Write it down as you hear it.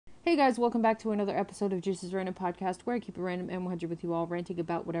Hey guys, welcome back to another episode of Juice's Random Podcast, where I keep it random and 100 with you all, ranting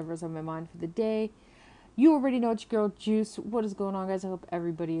about whatever's on my mind for the day. You already know it's your girl Juice. What is going on, guys? I hope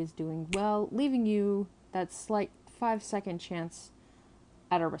everybody is doing well. Leaving you that slight 5-second chance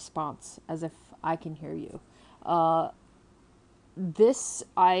at a response, as if I can hear you. I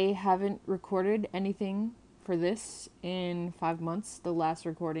haven't recorded anything for this in 5 months. The last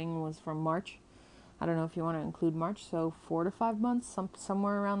recording was from March. I don't know if you want to include March, so 4 to 5 months,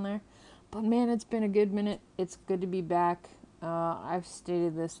 somewhere around there. But man, it's been a good minute. It's good to be back. I've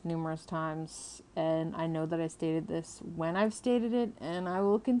stated this numerous times, and I know that I stated this when I've stated it, and I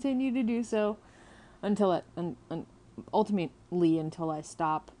will continue to do so until ultimately until I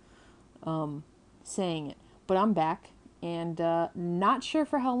stop saying it. But I'm back, and not sure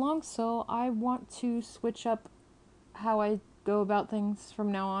for how long. So I want to switch up how I go about things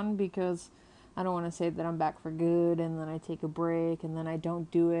from now on, because I don't want to say that I'm back for good and then I take a break and then I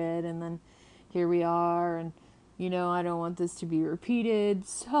don't do it and then here we are, and I don't want this to be repeated.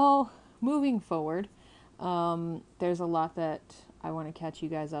 So moving forward, there's a lot that I want to catch you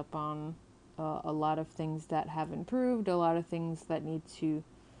guys up on, a lot of things that have improved, a lot of things that need to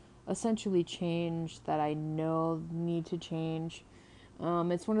essentially change, that I know need to change.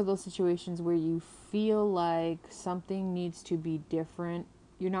 It's one of those situations where you feel like something needs to be different.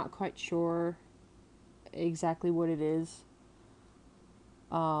 You're not quite sure exactly what it is,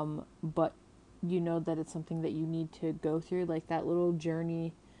 but you know that it's something that you need to go through, like that little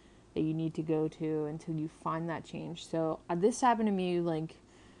journey that you need to go to until you find that change. So this happened to me like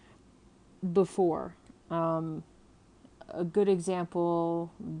before. A good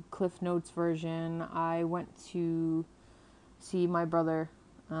example, Cliff Notes version. I went to see my brother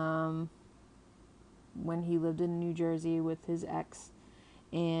when he lived in New Jersey with his ex,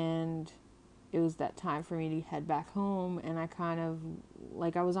 and it was that time for me to head back home. And I kind of,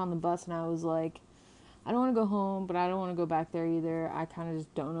 like, I was on the bus and I was like, I don't want to go home, but I don't want to go back there either. I kind of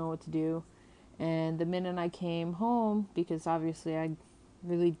just don't know what to do. And the minute I came home, because obviously I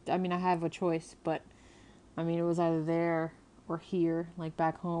have a choice, but it was either there or here, like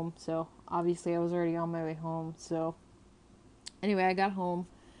back home. So obviously I was already on my way home. So anyway, I got home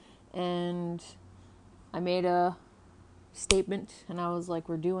and I made a statement and I was like,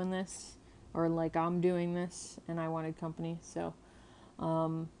 we're doing this, or like, I'm doing this, and I wanted company. So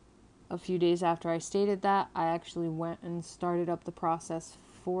a few days after I stated that, I actually went and started up the process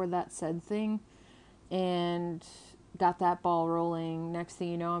for that said thing and got that ball rolling. Next thing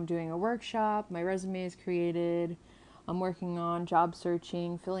you know, I'm doing a workshop, my resume is created, I'm working on job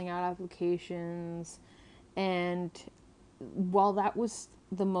searching, filling out applications. And while that was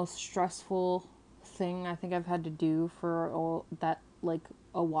the most stressful thing I think I've had to do for all that, like,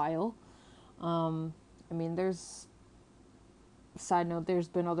 a while, there's, side note, there's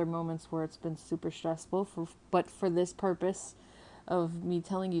been other moments where it's been super stressful, but for this purpose of me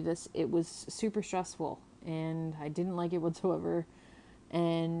telling you this, it was super stressful and I didn't like it whatsoever.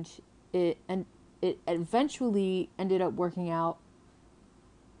 And it eventually ended up working out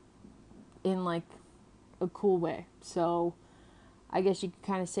in like a cool way. So I guess you could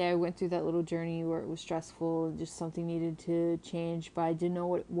kind of say I went through that little journey where it was stressful and just something needed to change, but I didn't know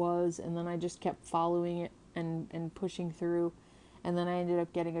what it was, and then I just kept following it and pushing through, and then I ended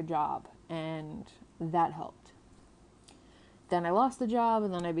up getting a job, and that helped. Then I lost the job,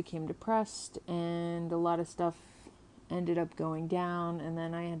 and then I became depressed, and a lot of stuff ended up going down, and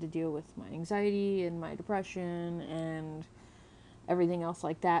then I had to deal with my anxiety and my depression and everything else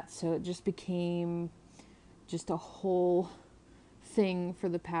like that. So it just became just a whole thing for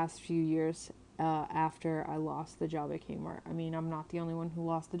the past few years, after I lost the job at Kmart. I'm not the only one who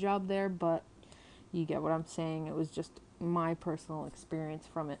lost the job there, but you get what I'm saying. It was just my personal experience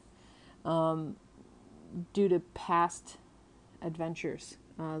from it, due to past adventures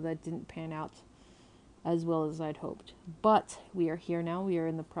that didn't pan out as well as I'd hoped. But we are here now. We are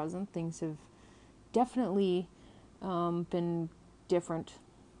in the present. Things have definitely been different.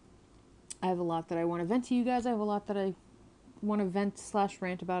 I have a lot that I want to vent to you guys. I have a lot that I want to vent /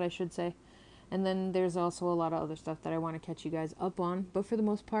 rant about, I should say. And then there's also a lot of other stuff that I want to catch you guys up on. But for the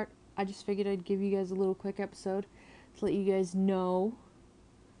most part, I just figured I'd give you guys a little quick episode to let you guys know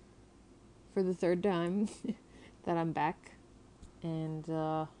for the third time that I'm back. And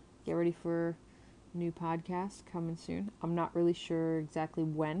get ready for a new podcast coming soon. I'm not really sure exactly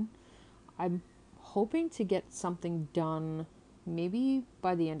when. I'm hoping to get something done maybe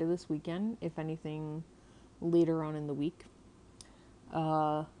by the end of this weekend, if anything later on in the week.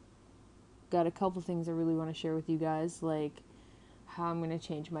 Got a couple things I really want to share with you guys, like how I'm going to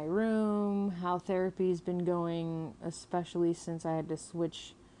change my room, how therapy's been going, especially since I had to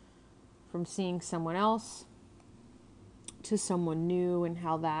switch from seeing someone else to someone new, and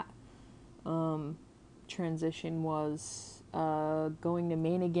how that transition was, going to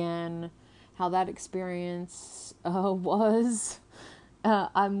Maine again, how that experience was.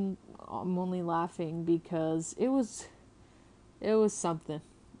 I'm only laughing because it was something.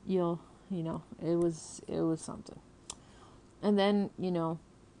 It was something. And then,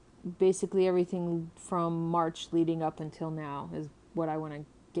 basically everything from March leading up until now is what I want to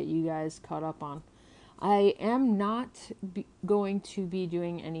get you guys caught up on. I am not going to be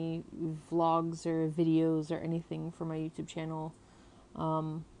doing any vlogs or videos or anything for my YouTube channel.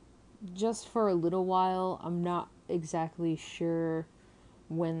 Just for a little while. I'm not exactly sure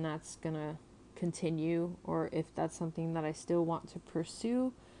when that's gonna continue or if that's something that I still want to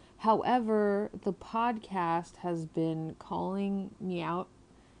pursue. However, the podcast has been calling me out,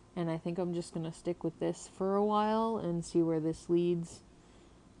 and I think I'm just gonna stick with this for a while and see where this leads.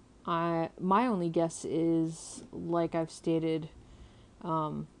 My only guess is, like I've stated,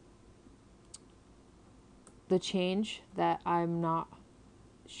 the change that I'm not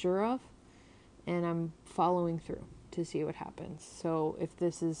sure of, and I'm following through to see what happens. So if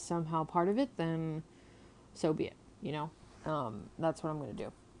this is somehow part of it, then so be it, that's what I'm going to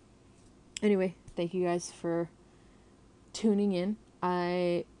do. Anyway, thank you guys for tuning in.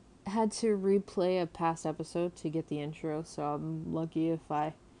 I had to replay a past episode to get the intro, so I'm lucky if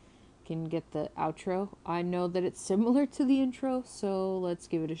I can get the outro. I know that it's similar to the intro, so let's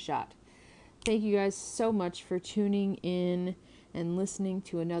give it a shot. Thank you guys so much for tuning in and listening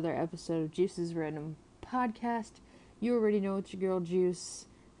to another episode of Juice's Random Podcast. You already know it's your girl Juice,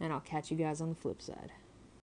 and I'll catch you guys on the flip side.